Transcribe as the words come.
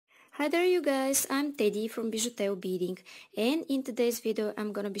Hi there you guys, I'm Teddy from BijuTeo Beading, and in today's video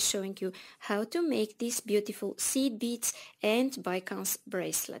I'm gonna be showing you how to make these beautiful seed beads and Bicones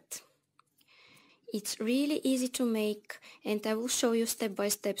bracelet. It's really easy to make and I will show you step by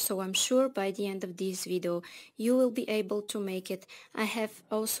step, so I'm sure by the end of this video you will be able to make it. I have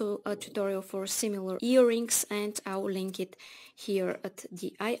also a tutorial for similar earrings and I will link it here at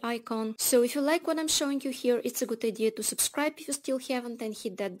the eye icon. So if you like what I'm showing you here, it's a good idea to subscribe if you still haven't and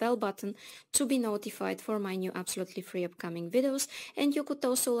hit that bell button to be notified for my new absolutely free upcoming videos. And you could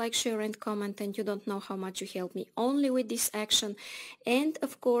also like, share and comment, and you don't know how much you help me only with this action. And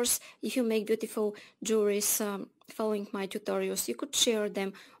of course, if you make beautiful jewelries following my tutorials, you could share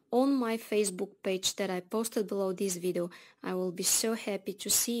them on my Facebook page that I posted below this video. I will be so happy to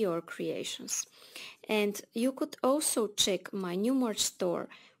see your creations. And you could also check my new merch store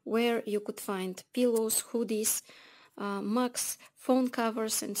where you could find pillows, hoodies, mugs, phone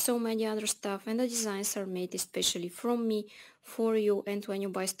covers and so many other stuff, and the designs are made especially from me for you, and when you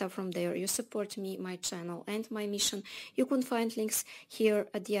buy stuff from there you support me, my channel and my mission. You can find links here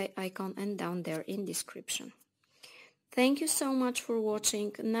at the icon and down there in description. Thank you so much for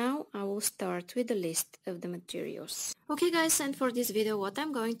watching. Now I will start with the list of the materials. Okay guys, and for this video what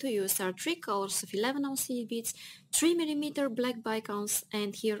I'm going to use are 3 colors of 11 ounce seed beads, 3mm black Bicones,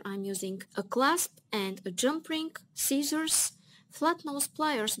 and here I'm using a clasp and a jump ring, scissors, flat nose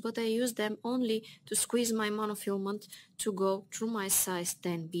pliers, but I use them only to squeeze my monofilament to go through my size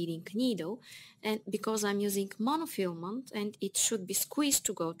 10 beading needle, and because I'm using monofilament and it should be squeezed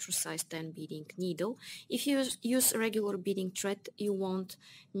to go through size 10 beading needle. If you use regular beading thread you won't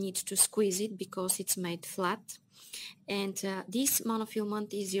need to squeeze it because it's made flat, and this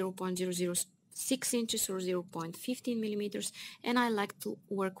monofilament is 0.006 inches or 0.15 millimeters, and I like to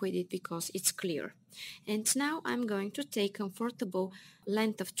work with it because it's clear. And now I'm going to take comfortable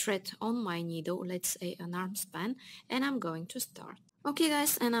length of thread on my needle, let's say an arm span, and I'm going to start. Okay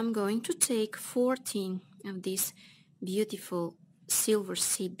guys, and I'm going to take 14 of these beautiful silver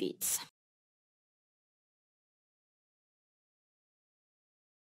seed beads.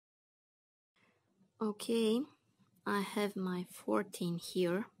 Okay, I have my 14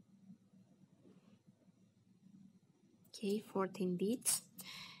 here. Okay, 14 beads,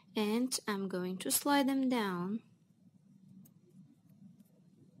 and I'm going to slide them down.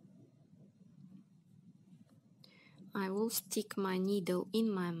 I will stick my needle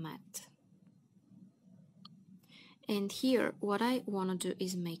in my mat, and here what I want to do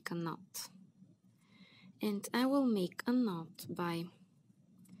is make a knot, and I will make a knot by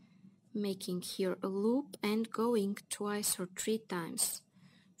making here a loop and going twice or 3 times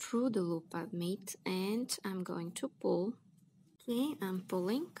through the loop I've made, and I'm going to pull. Okay, I'm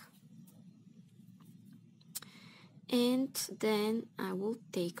pulling, and then I will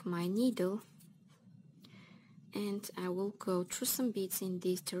take my needle and I will go through some beads in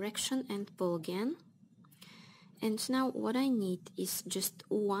this direction and pull again. And now what I need is just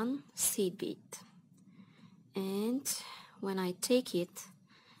one seed bead, and when I take it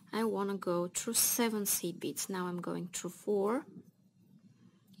I want to go through 7 seed beads. Now I'm going through 4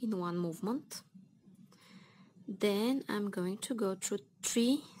 in one movement, then I'm going to go through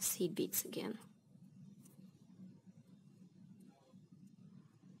 3 seed beads again,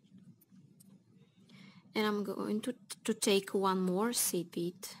 and I'm going to take one more seed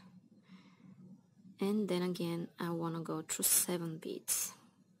bead, and then again I want to go through 7 beads.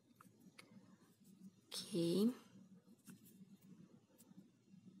 Okay.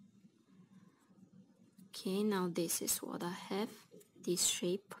 Okay, now this is what I have, this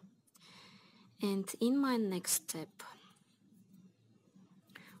shape, and in my next step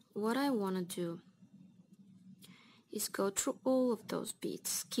what I want to do is go through all of those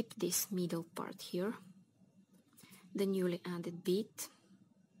beads, keep this middle part here, the newly added bead,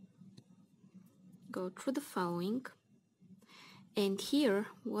 go through the following, and here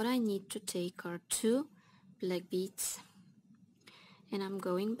what I need to take are 2 black beads, and I'm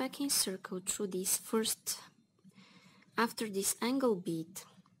going back in circle through this first. After this angle bead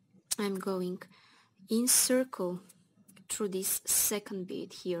I'm going in circle through this second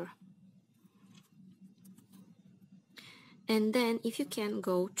bead here, and then if you can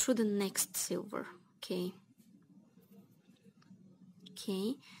go through the next silver. Okay,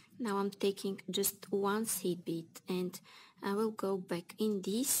 now I'm taking just one seed bead and I will go back in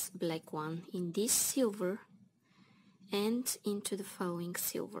this black one, in this silver, and into the following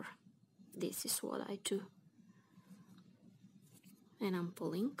silver. This is what I do, and I'm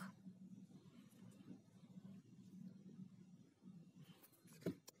pulling.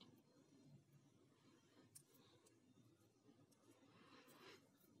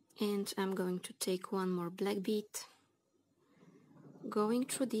 and I'm going to take one more black bead, going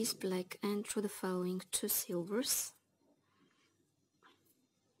through this black and through the following 2 silvers,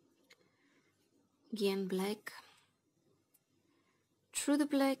 again black, through the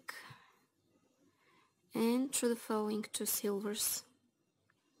black and through the following 2 silvers,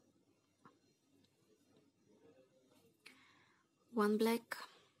 1 black,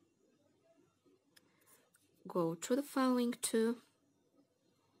 go through the following 2,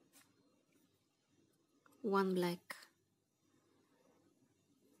 1 black,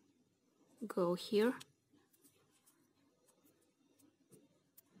 go here,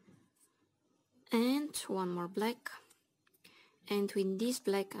 and 1 more black, and with this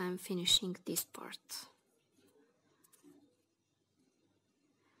black I'm finishing this part.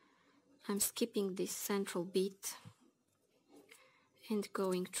 I'm skipping this central bead and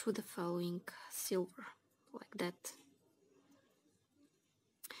going through the following silver, like that.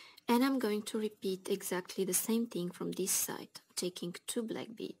 And I'm going to repeat exactly the same thing from this side, taking 2 black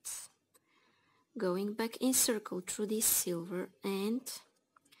beads, going back in circle through this silver and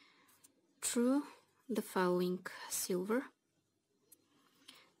through the following silver,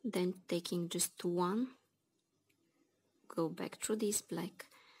 then taking just 1, go back through this black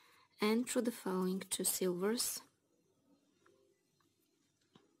and through the following 2 silvers,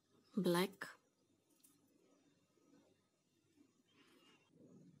 black,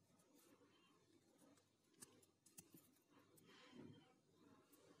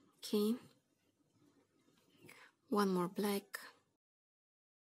 okay, 1 more black,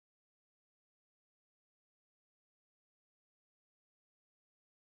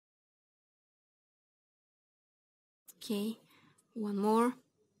 okay, 1 more,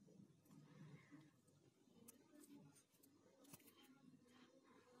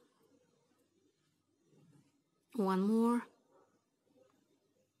 one more,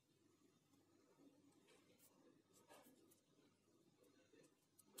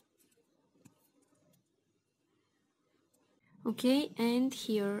 okay, and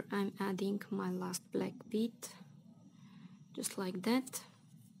here I'm adding my last black bead, just like that,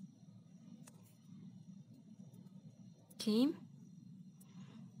 okay.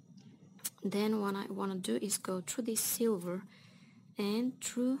 Then what I want to do is go through this silver and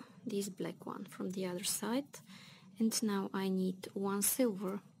through this black one from the other side, and now I need 1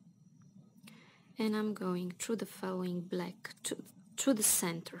 silver, and I'm going through the following black to the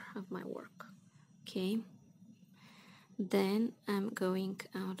center of my work, okay. Then I'm going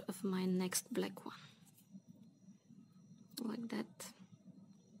out of my next black one, like that,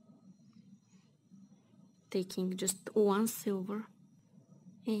 taking just 1 silver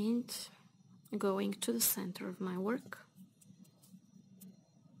and going to the center of my work,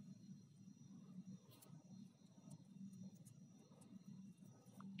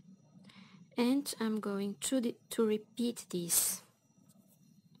 and I'm going to repeat this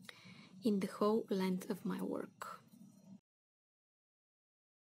in the whole length of my work.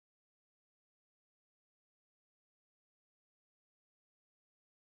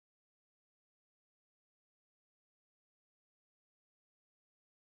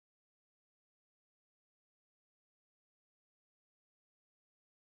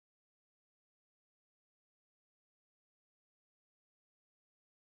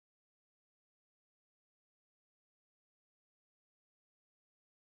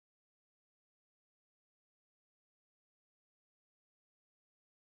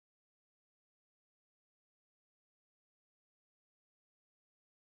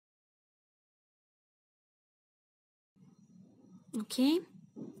 Okay,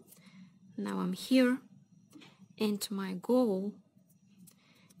 now I'm here, and my goal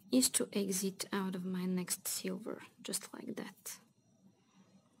is to exit out of my next silver, just like that.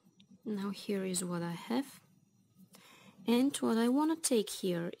 Now here is what I have, and what I want to take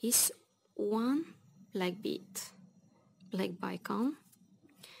here is 1 black bead, black bicone.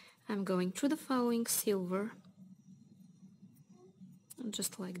 I'm going through the following silver,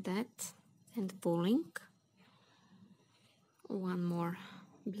 just like that, and pulling. 1 more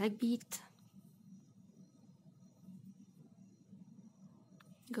black bead,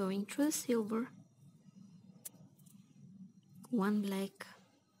 going through the silver, 1 black,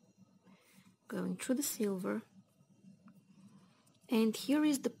 going through the silver, and here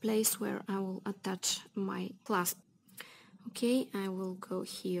is the place where I will attach my clasp. Okay, I will go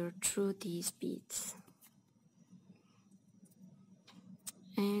here through these beads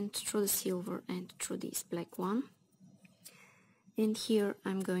and through the silver and through this black one, and here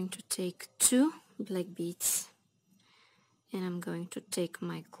I'm going to take 2 black beads, and I'm going to take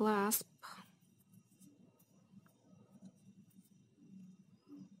my clasp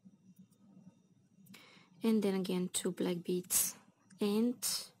and then again 2 black beads, and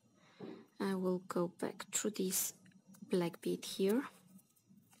I will go back through this black bead here.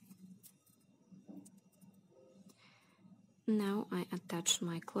 Now I attach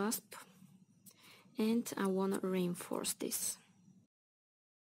my clasp, and I want to reinforce this.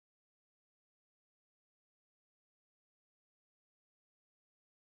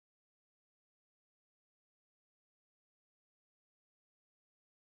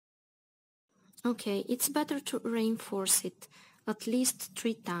 Okay, it's better to reinforce it at least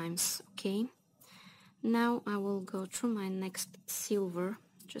 3 times, okay? Now I will go through my next silver,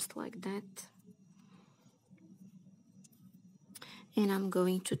 just like that. And I'm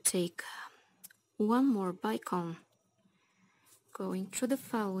going to take one more bicone, going through the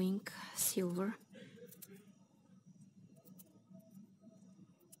following silver,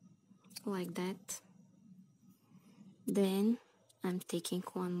 like that. Then I'm taking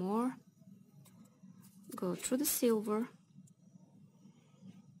one more, go through the silver,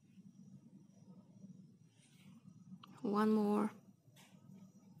 one more,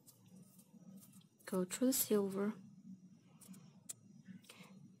 go through the silver,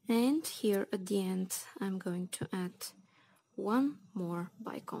 and here at the end I'm going to add one more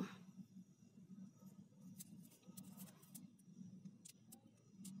bicone.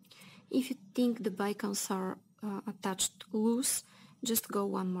 If you think the bicones are attached loose, just go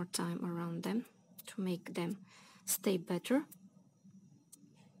one more time around them to make them stay better.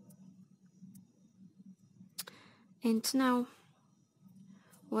 And now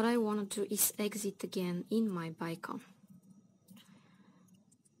what I want to do is exit again in my bicone.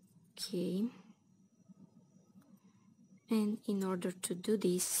 Okay, and in order to do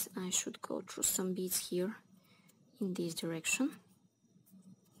this I should go through some beads here in this direction,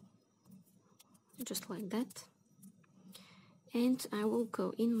 just like that, and I will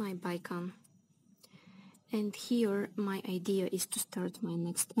go in my bicone, and here my idea is to start my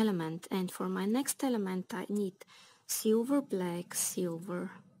next element, and for my next element I need silver, black,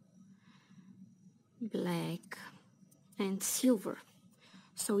 silver, black and silver.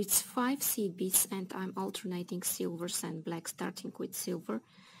 So it's 5 seed beads, and I'm alternating silvers and black, starting with silver.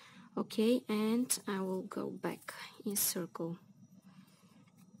 Okay, and I will go back in circle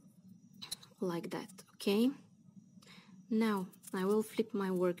like that. Okay, now I will flip my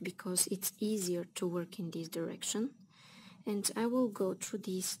work because it's easier to work in this direction, and I will go through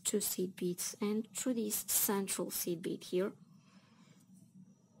these 2 seed beads and through this central seed bead here.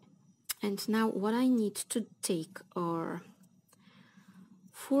 And now what I need to take are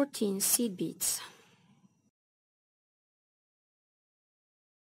 14 seed beads.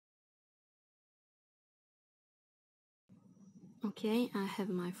 Okay, I have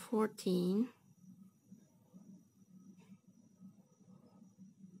my 14.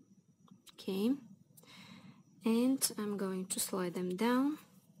 Okay, and I'm going to slide them down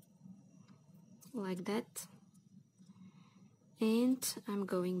like that, and I'm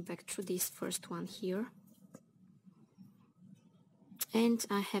going back through this first one here, and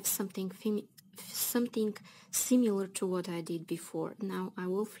I have something similar to what I did before. Now I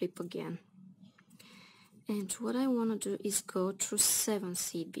will flip again, and what I want to do is go through 7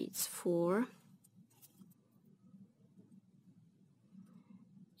 seed beads, 4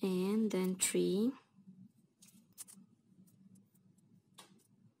 and then 3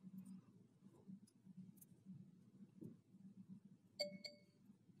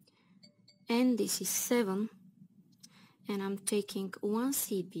 and this is 7, and I'm taking 1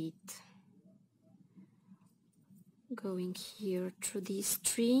 seed bead, going here through these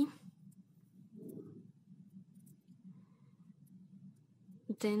 3,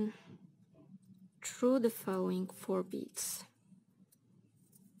 then through the following 4 beads,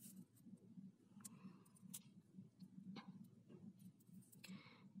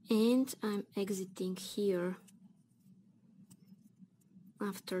 and I'm exiting here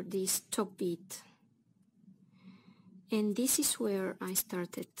after this top bead, and this is where I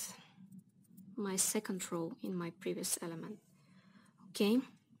started my second row in my previous element. Okay,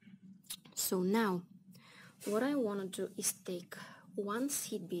 so now what I want to do is take 1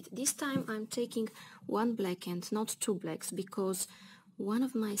 seed bead. This time I'm taking 1 black and not 2 blacks, because one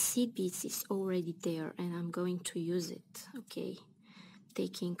of my seed beads is already there and I'm going to use it. Okay,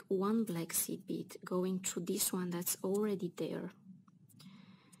 taking 1 black seed bead, going through this one that's already there,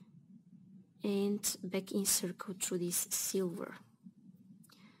 and back in circle through this silver.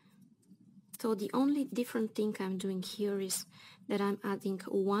 So the only different thing I'm doing here is that I'm adding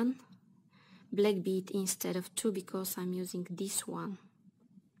 1 black bead instead of 2, because I'm using this one.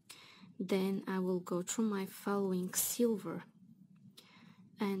 Then I will go through my following silver,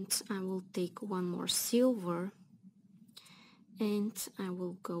 and I will take one more silver, and I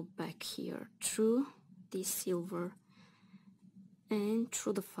will go back here through this silver and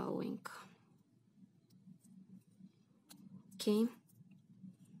through the following. Okay,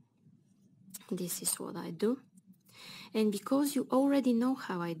 this is what I do, and because you already know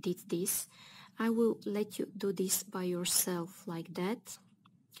how I did this, I will let you do this by yourself like that,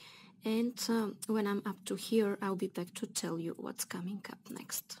 and when I'm up to here, I'll be back to tell you what's coming up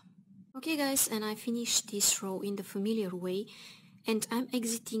next. Okay guys, and I finished this row in the familiar way, and I'm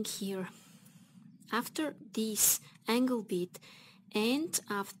exiting here after this angle bead and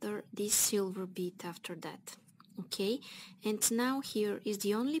after this silver bead after that. Okay, and now here is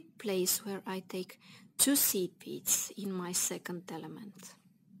the only place where I take 2 seed beads in my second element.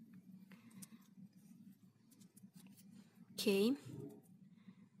 Okay,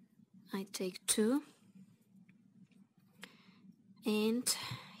 I take 2, and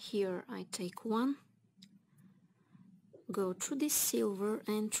here I take 1, go through this silver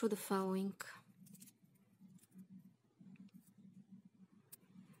and through the following,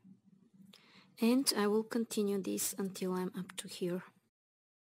 and I will continue this until I'm up to here.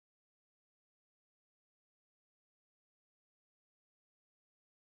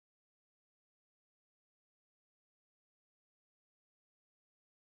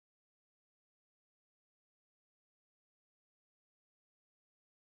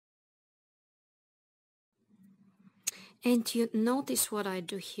 And you notice what I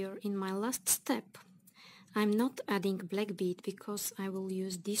do here in my last step. I'm not adding black bead because I will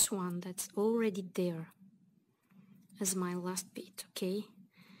use this one that's already there as my last bead, okay?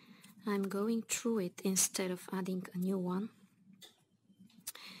 I'm going through it instead of adding a new one.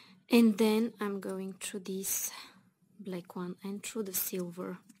 And then I'm going through this black one and through the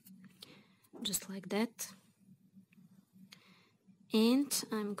silver, just like that. And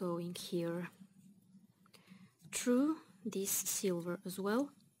I'm going here through this silver as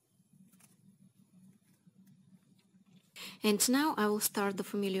well. And now I will start the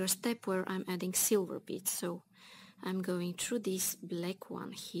familiar step where I'm adding silver beads. So I'm going through this black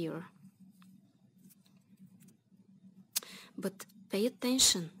one here. But pay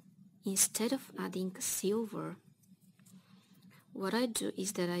attention, instead of adding silver, what I do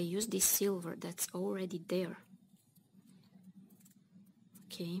is that I use this silver that's already there.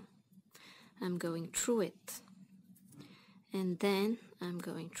 Okay, I'm going through it, and then I'm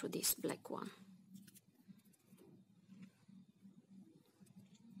going through this black one.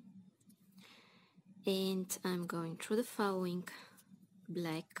 And I'm going through the following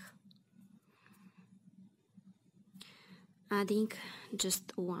black, adding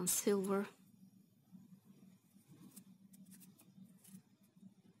just 1 silver,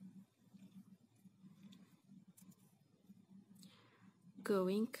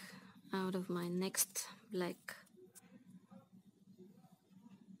 going out of my next black,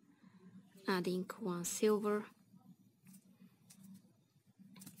 adding 1 silver,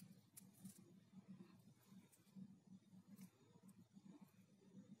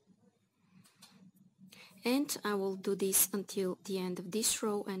 and I will do this until the end of this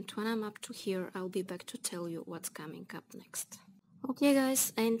row, and when I'm up to here I'll be back to tell you what's coming up next. Okay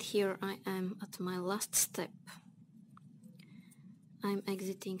guys, and here I am at my last step. I'm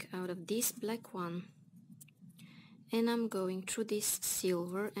exiting out of this black one, and I'm going through this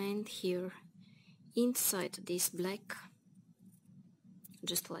silver and here inside this black,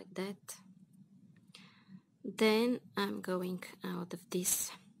 just like that. Then I'm going out of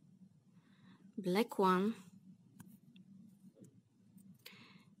this black one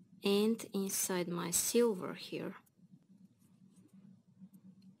and inside my silver here.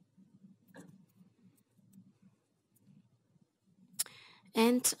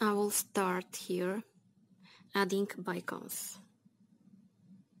 And I will start here adding bicones.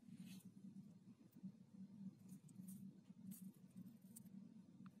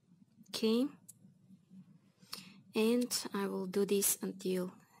 Okay, and I will do this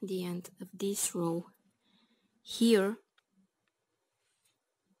until the end of this row here.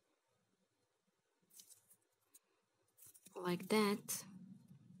 Like that.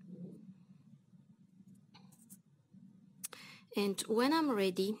 And when I'm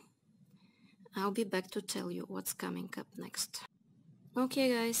ready, I'll be back to tell you what's coming up next. Okay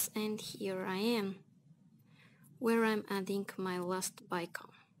guys, and here I am, where I'm adding my last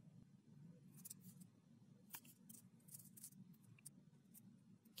bicone.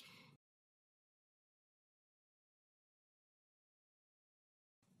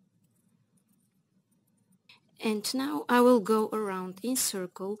 And now I will go around in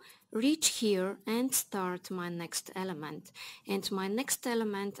circle reach here and start my next element. And my next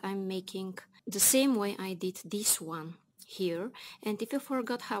element I'm making the same way I did this one here. And if you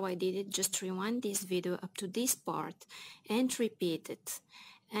forgot how I did it, just rewind this video up to this part and repeat it.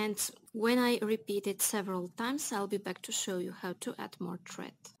 And when I repeat it several times, I'll be back to show you how to add more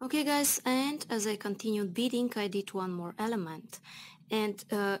thread. Okay guys, and as I continued beading, I did one more element. And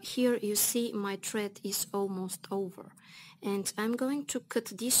here you see my thread is almost over. And I'm going to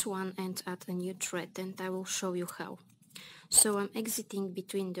cut this one and add a new thread, and I will show you how. So I'm exiting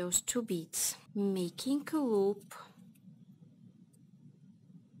between those two beads, making a loop,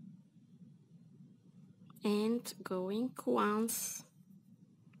 and going once,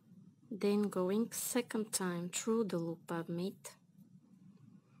 then going second time through the loop I've made,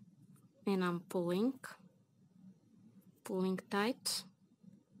 and I'm pulling tight,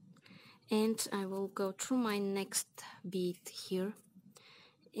 and I will go through my next bead here,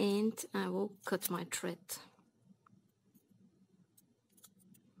 and I will cut my thread.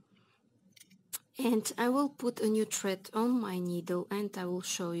 And I will put a new thread on my needle, and I will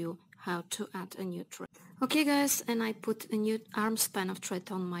show you how to add a new thread. Okay guys, and I put a new arm span of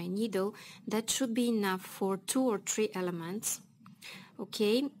thread on my needle. That should be enough for 2 or 3 elements.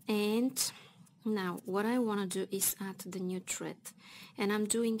 Okay, and now what I want to do is add the new thread, and I'm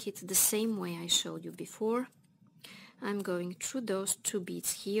doing it the same way I showed you before. I'm going through those 2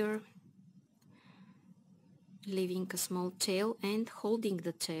 beads here, leaving a small tail and holding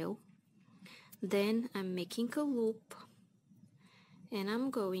the tail. Then I'm making a loop, and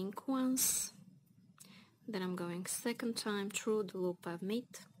I'm going once, then I'm going second time through the loop I've made,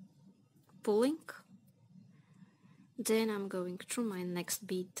 pulling, then I'm going through my next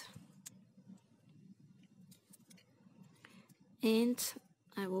bead, and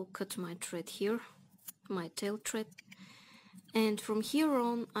I will cut my thread here, my tail thread, and from here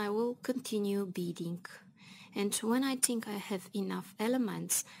on I will continue beading. And when I think I have enough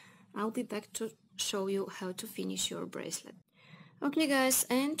elements, I'll be back to show you how to finish your bracelet. Okay guys,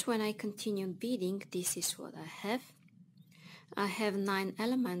 and when I continued beading, this is what I have. I have 9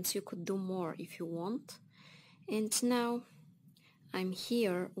 elements. You could do more if you want. And now I'm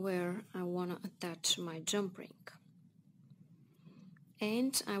here where I want to attach my jump ring,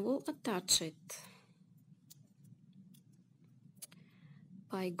 and I will attach it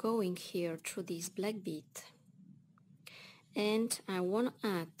by going here through this black bead, and I want to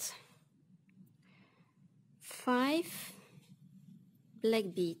add 5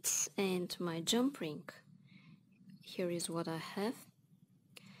 black beads and my jump ring. Here is what I have,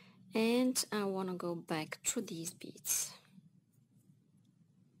 and I want to go back through these beads.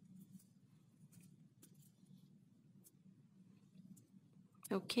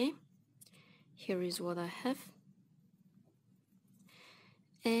 Okay, here is what I have,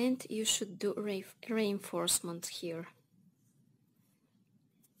 and you should do reinforcement here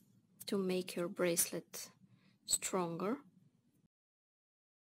to make your bracelet stronger.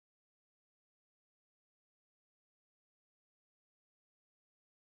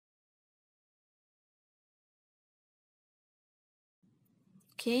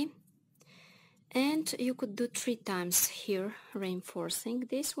 Okay, and you could do 3 times here reinforcing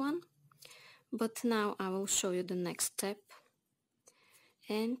this one, but now I will show you the next step,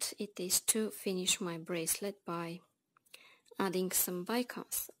 and it is to finish my bracelet by adding some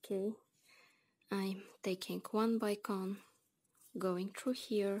bicones. Okay, I'm taking 1 bicone, going through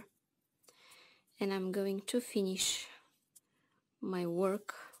here, and I'm going to finish my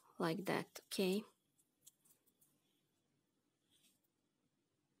work like that. Okay,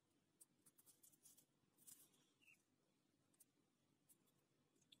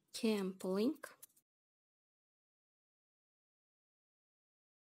 I'm pulling,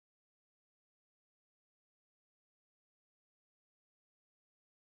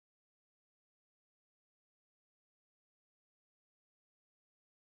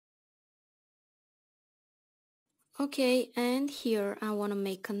 okay, and here I want to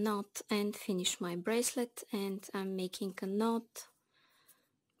make a knot and finish my bracelet, and I'm making a knot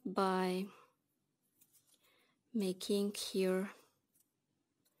by making here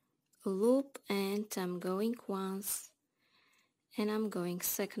a loop, and I'm going once, and I'm going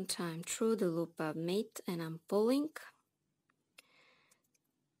second time through the loop I've made, and I'm pulling.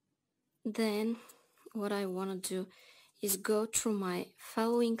 Then what I want to do is go through my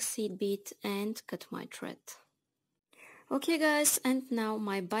following seed bead and cut my thread. Okay guys, and now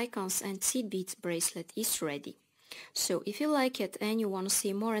my bicones and seed beads bracelet is ready. So if you like it and you want to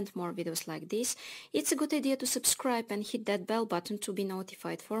see more and more videos like this, it's a good idea to subscribe and hit that bell button to be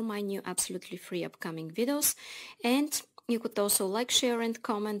notified for my new absolutely free upcoming videos. And You could also like, share and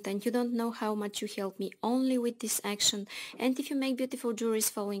comment, and you don't know how much you help me only with this action. And if you make beautiful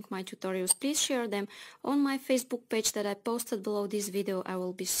jewelries following my tutorials, please share them on my Facebook page that I posted below this video. I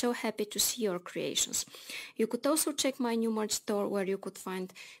will be so happy to see your creations. You could also check my new merch store where you could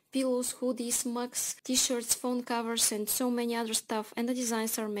find pillows, hoodies, mugs, t-shirts, phone covers and so many other stuff, and the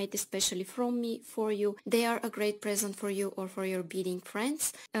designs are made especially from me for you. They are a great present for you or for your beading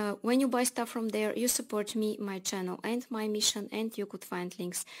friends. When you buy stuff from there, you support me, my channel and my mission, and you could find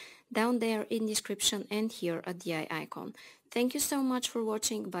links down there in description and here at the eye icon. Thank you so much for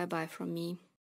watching. Bye bye from me.